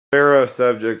Pharaoh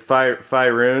subject,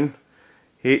 Firun.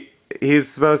 He's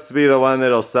supposed to be the one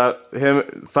that'll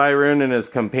Firun and his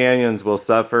companions will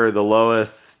suffer the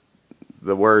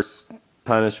worst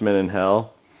punishment in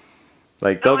hell.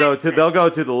 Like they'll go to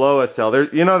the lowest hell.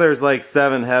 There's like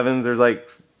 7 heavens. There's like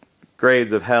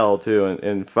grades of hell too,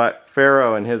 and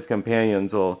Pharaoh and his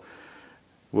companions will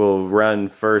run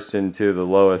first into the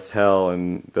lowest hell,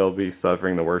 and they'll be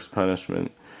suffering the worst punishment.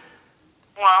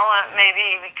 Well,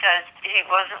 maybe because he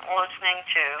wasn't listening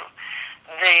to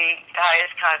the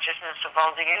highest consciousness of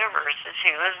all the universes.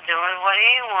 He was doing what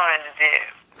he wanted to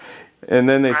do. And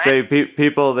then they say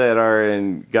people that are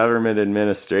in government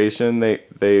administration,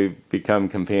 they become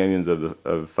companions of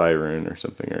Firun or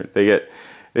something, or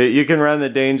you can run the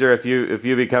danger if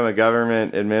you become a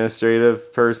government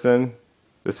administrative person,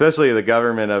 especially the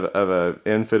government of an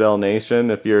infidel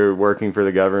nation. If you're working for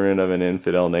the government of an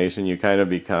infidel nation, you kind of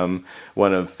become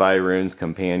one of Firun's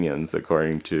companions,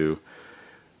 according to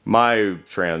my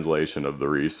translation of the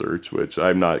research, which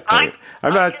I'm not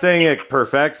saying it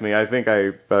perfects me. I think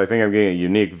I'm getting a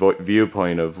unique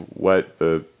viewpoint of what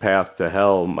the path to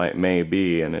hell may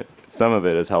be, and some of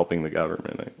it is helping the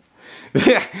government.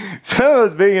 Some of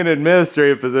it's being in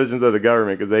administrative positions of the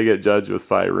government because they get judged with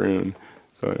Firun.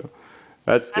 So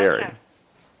that's scary. Okay.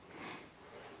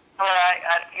 Well,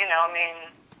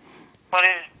 what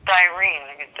is Firun?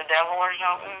 The devil or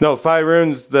something? No,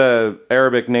 Firun's the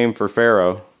Arabic name for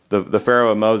Pharaoh. The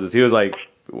Pharaoh of Moses. He's like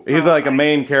a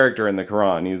main character in the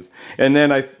Quran. And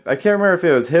then I can't remember if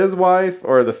it was his wife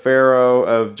or the Pharaoh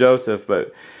of Joseph,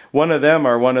 but one of them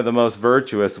are one of the most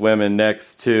virtuous women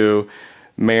next to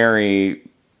Mary,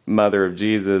 mother of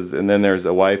Jesus, and then there's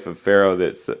a wife of Pharaoh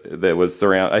that was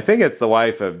surrounded. I think it's the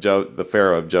wife of the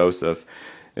Pharaoh of Joseph,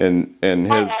 and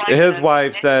his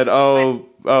wife said, "Oh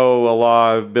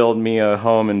Allah, build me a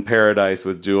home in paradise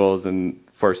with jewels and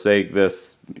forsake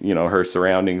this, her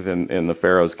surroundings in the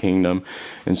Pharaoh's kingdom,"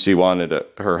 and she wanted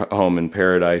her home in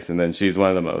paradise. And then she's one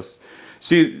of the most.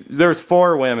 There's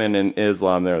 4 women in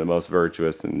Islam that are the most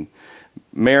virtuous, and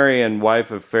Mary and wife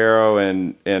of Pharaoh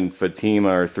and Fatima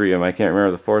are 3 of them. I can't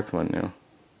remember the 4th one now.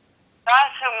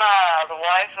 Fatima, the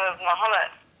wife of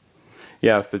Muhammad.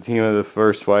 Yeah, Fatima, the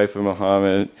first wife of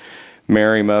Muhammad.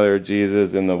 Mary, mother of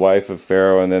Jesus, and the wife of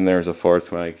Pharaoh, and then there's a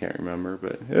 4th one I can't remember.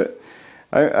 But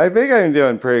I think I'm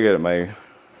doing pretty good at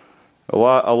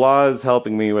Allah is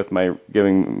helping me with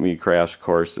giving me crash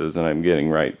courses, and I'm getting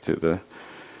right to the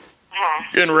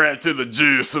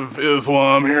juice of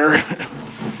Islam here.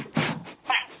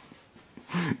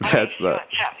 That's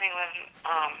what's happening with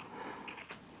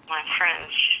my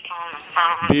friends on the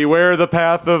phone. Beware the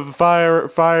path of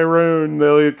Firun.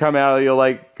 They'll come out. I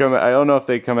don't know if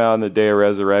they come out on the day of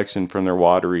resurrection from their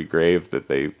watery grave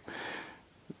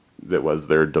that was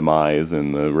their demise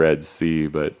in the Red Sea,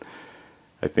 but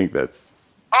I think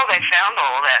that's. Oh, they found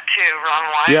all of that too, Ron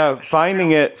White. Yeah,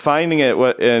 finding it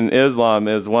in Islam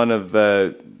is one of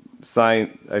the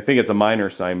sign. I think it's a minor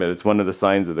sign, but it's one of the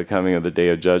signs of the coming of the Day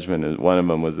of Judgment. And one of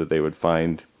them was that they would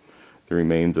find the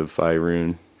remains of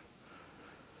Firun.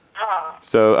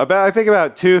 So I think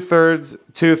about two thirds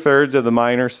of the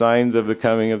minor signs of the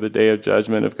coming of the Day of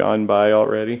Judgment have gone by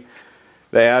already.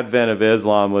 The advent of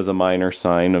Islam was a minor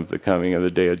sign of the coming of the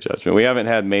Day of Judgment. We haven't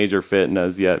had major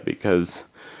fitnas yet because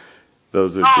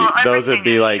those would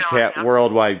be like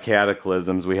worldwide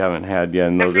cataclysms we haven't had yet,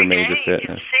 and those are major fitnas. You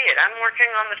can see it. I'm working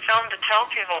on the film to tell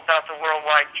people about the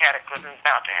worldwide cataclysm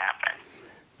about to happen.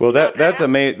 Well, that's a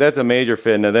major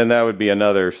fitna. Then that would be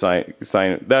another sign.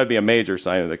 That would be a major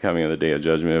sign of the coming of the Day of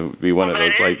Judgment. It would be one of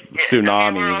those like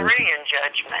tsunamis. We're already in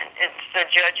judgment. It's the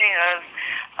judging of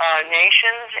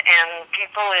nations and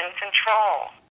people in control.